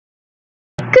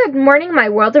Good morning, my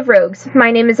world of rogues.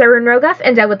 My name is Erin Rogoff,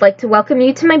 and I would like to welcome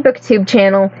you to my booktube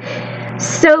channel.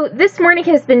 So, this morning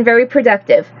has been very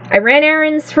productive. I ran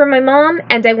errands for my mom,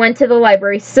 and I went to the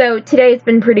library, so today has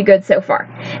been pretty good so far.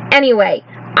 Anyway,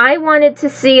 I wanted to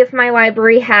see if my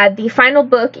library had the final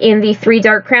book in the Three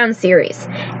Dark Crowns series,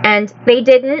 and they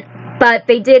didn't, but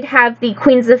they did have the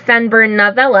Queens of Fennbirn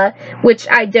novella, which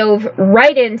I dove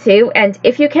right into, and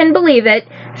if you can believe it,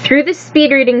 through the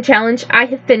speed reading challenge, I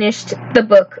have finished the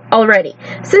book already.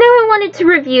 So now I wanted to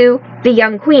review The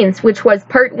Young Queens, which was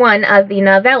part 1 of the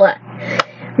novella.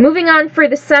 Moving on for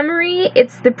the summary,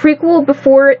 it's the prequel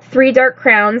before Three Dark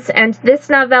Crowns, and this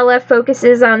novella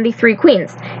focuses on the three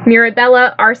queens,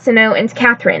 Mirabella, Arsinoe, and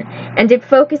Catherine, and it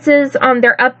focuses on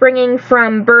their upbringing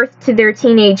from birth to their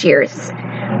teenage years.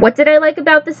 What did I like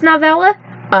about this novella?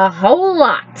 A whole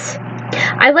lot.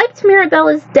 I liked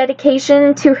Mirabella's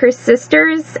dedication to her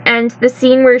sisters, and the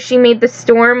scene where she made the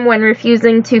storm when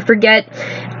refusing to forget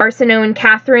Arsinoe and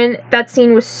Catherine. That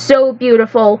scene was so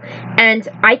beautiful, and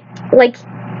I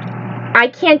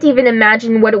can't even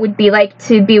imagine what it would be like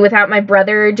to be without my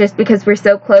brother just because we're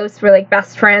so close, we're like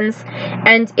best friends.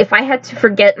 And if I had to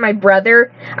forget my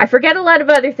brother, I forget a lot of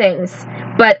other things,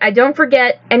 but I don't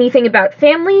forget anything about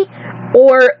family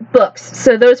or books,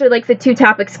 so those are like the two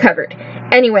topics covered.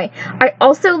 Anyway, I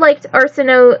also liked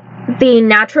Arsinoe the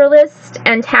Naturalist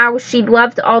and how she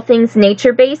loved all things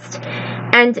nature-based,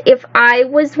 and if I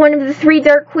was one of the three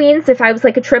Dark Queens, if I was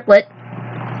like a triplet,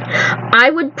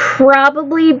 I would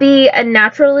probably be a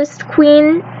Naturalist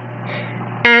Queen,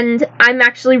 and I'm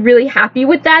actually really happy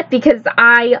with that because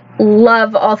I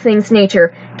love all things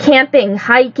nature. Camping,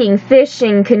 hiking,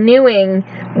 fishing, canoeing,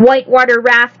 whitewater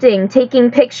rafting,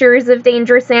 taking pictures of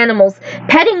dangerous animals,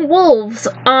 petting wolves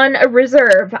on a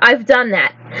reserve. I've done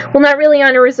that. Well, not really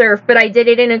on a reserve, but I did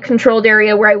it in a controlled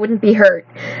area where I wouldn't be hurt.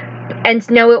 And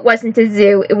no, it wasn't a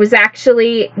zoo. It was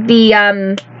actually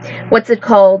the, what's it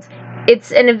called?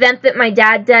 It's an event that my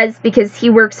dad does because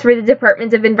he works for the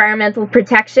Department of Environmental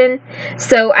Protection,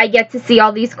 so I get to see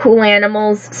all these cool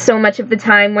animals so much of the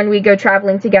time when we go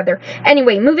traveling together.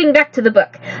 Anyway, moving back to the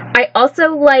book. I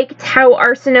also liked how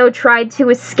Arsinoe tried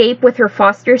to escape with her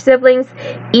foster siblings,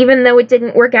 even though it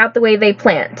didn't work out the way they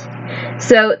planned.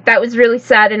 So that was really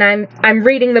sad, and I'm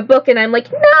reading the book and I'm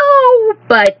like, no!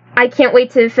 But I can't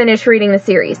wait to finish reading the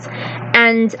series.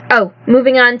 And, oh,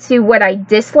 moving on to what I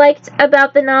disliked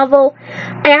about the novel,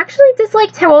 I actually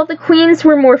disliked how all the queens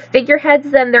were more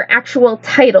figureheads than their actual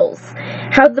titles.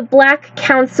 How the Black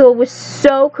Council was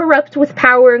so corrupt with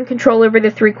power and control over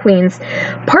the three queens.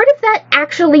 Part of that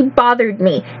actually bothered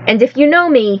me, and if you know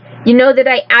me, you know that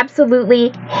I absolutely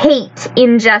hate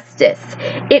injustice.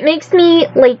 It makes me,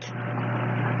 like,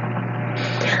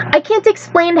 I can't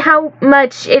explain how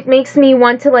much it makes me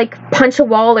want to, like, punch a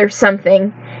wall or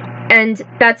something. And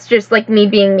that's just like me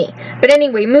being me. But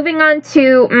anyway, moving on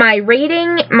to my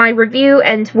rating, my review,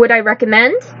 and would I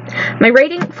recommend? My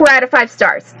rating, 4 out of 5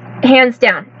 stars. Hands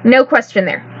down. No question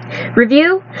there.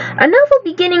 Review, a novel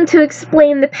beginning to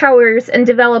explain the powers and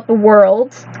develop a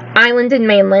world, island and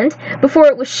mainland, before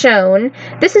it was shown.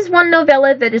 This is one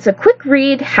novella that is a quick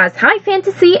read, has high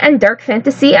fantasy and dark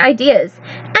fantasy ideas.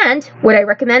 And would I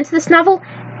recommend this novel?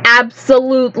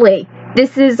 Absolutely.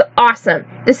 This is awesome.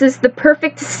 This is the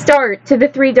perfect start to the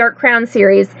Three Dark Crowns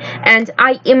series, and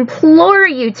I implore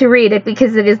you to read it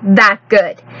because it is that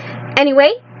good.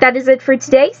 Anyway, that is it for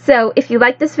today, so if you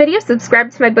like this video, subscribe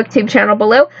to my booktube channel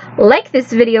below, like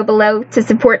this video below to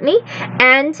support me,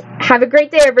 and have a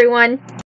great day, everyone!